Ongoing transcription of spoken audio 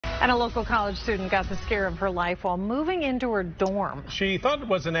And a local college student got the scare of her life while moving into her dorm. She thought it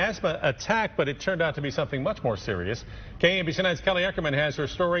was an asthma attack, but it turned out to be something much more serious. KMBC 9's Kelly Eckerman has her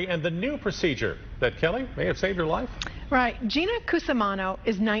story and the new procedure that, Kelly, may have saved her life. Right. Gina Cusimano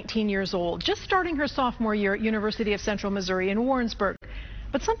is 19 years old, just starting her sophomore year at University of Central Missouri in Warrensburg.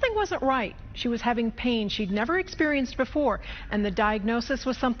 But something wasn't right. She was having pain she'd never experienced before, and the diagnosis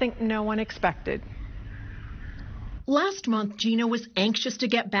was something no one expected. Last month, Gina was anxious to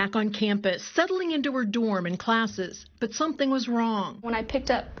get back on campus, settling into her dorm and classes, but something was wrong. When I picked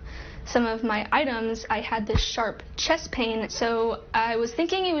up some of my items, I had this sharp chest pain, so I was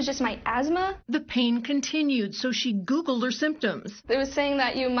thinking it was just my asthma. The pain continued, so she Googled her symptoms. It was saying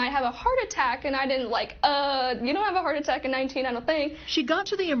that you might have a heart attack, and I didn't you don't have a heart attack in 19, I don't think. She got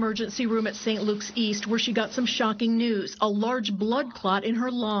to the emergency room at St. Luke's East, where she got some shocking news, a large blood clot in her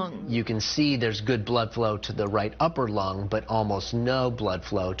lung. You can see there's good blood flow to the right upper lung, but almost no blood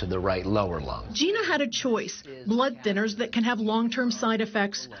flow to the right lower lung. Gina had a choice, blood thinners that can have long-term side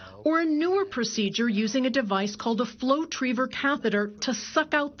effects, or a newer procedure using a device called a FlowTriever catheter to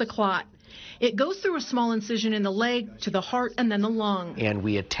suck out the clot. It goes through a small incision in the leg, to the heart, and then the lung. And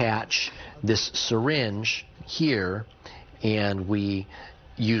we attach this syringe here, and we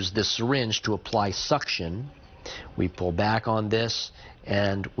use this syringe to apply suction. We pull back on this,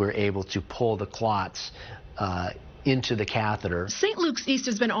 and we're able to pull the clots into the catheter. St. Luke's East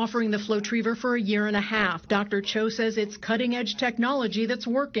has been offering the FlowTriever for a year and a half. Dr. Cho says it's cutting-edge technology that's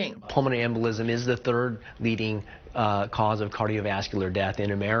working. Pulmonary embolism is the third leading cause of cardiovascular death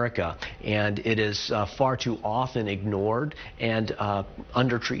in America, and it is far too often ignored and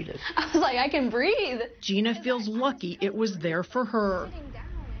undertreated. I was like, I can breathe. Gina feels lucky it was there for her.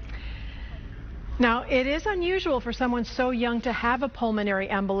 Now, it is unusual for someone so young to have a pulmonary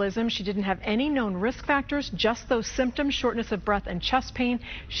embolism. She didn't have any known risk factors, just those symptoms, shortness of breath and chest pain.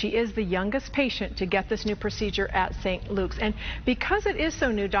 She is the youngest patient to get this new procedure at St. Luke's. And because it is so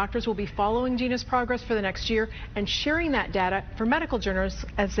new, doctors will be following Gina's progress for the next year and sharing that data for medical journals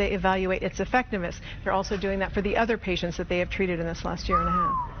as they evaluate its effectiveness. They're also doing that for the other patients that they have treated in this last year and a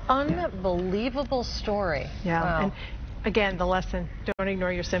half. Unbelievable story. Yeah. Wow. And again, the lesson, don't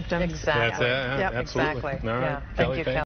ignore your symptoms. Exactly. That's it. Yep, Absolutely. exactly. All right. Yeah. Kelly, Thank you, Kelly.